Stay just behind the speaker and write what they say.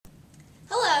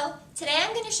Today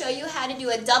I'm going to show you how to do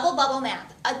a double bubble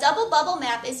map. A double bubble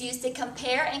map is used to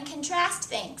compare and contrast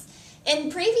things.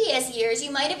 In previous years, you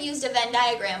might have used a Venn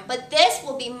diagram, but this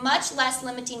will be much less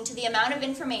limiting to the amount of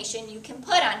information you can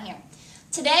put on here.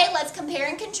 Today, let's compare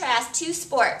and contrast two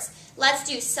sports. Let's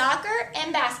do soccer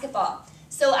and basketball.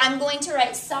 So I'm going to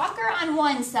write soccer on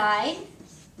one side,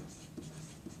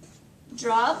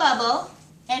 draw a bubble,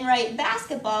 and write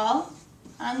basketball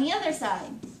on the other side.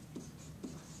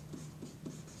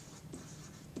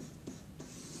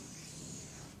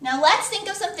 Now let's think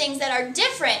of some things that are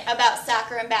different about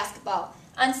soccer and basketball.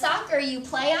 On soccer, you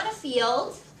play on a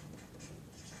field.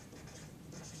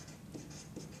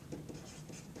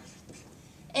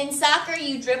 In soccer,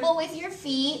 you dribble with your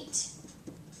feet.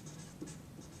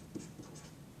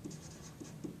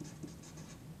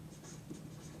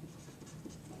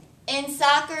 In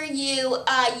soccer, you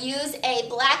use a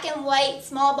black and white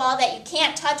small ball that you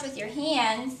can't touch with your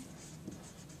hands.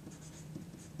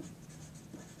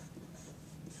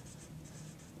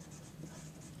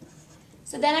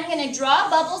 So then I'm going to draw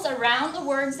bubbles around the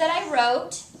words that I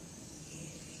wrote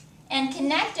and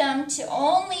connect them to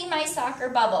only my soccer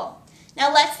bubble.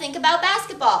 Now let's think about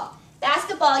basketball.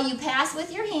 Basketball, you pass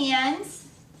with your hands.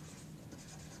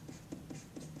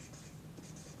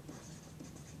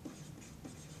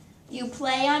 You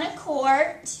play on a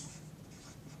court.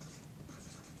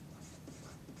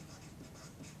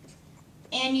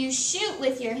 And you shoot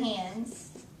with your hands.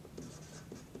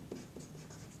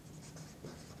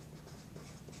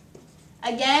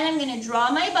 Again, I'm going to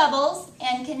draw my bubbles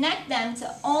and connect them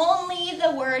to only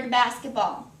the word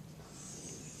basketball.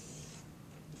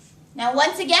 Now,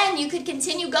 once again, you could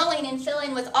continue going and fill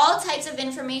in with all types of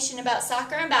information about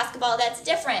soccer and basketball that's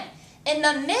different. In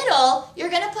the middle, you're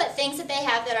going to put things that they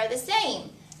have that are the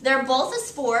same. They're both a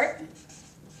sport.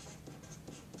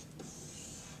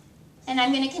 And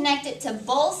I'm going to connect it to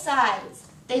both sides.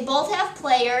 They both have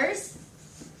players.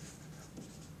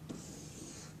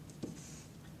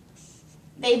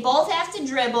 They both have to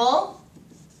dribble,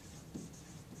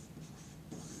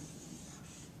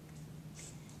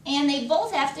 and they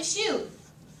both have to shoot.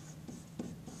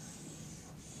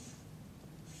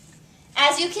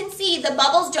 As you can see, the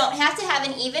bubbles don't have to have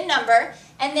an even number,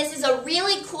 and this is a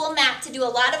really cool map to do a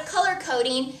lot of color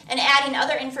coding and adding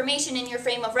other information in your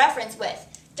frame of reference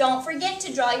with. Don't forget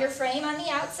to draw your frame on the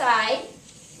outside.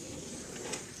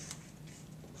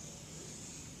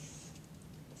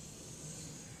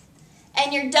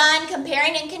 And you're done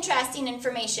comparing and contrasting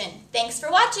information. Thanks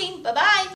for watching. Bye-bye.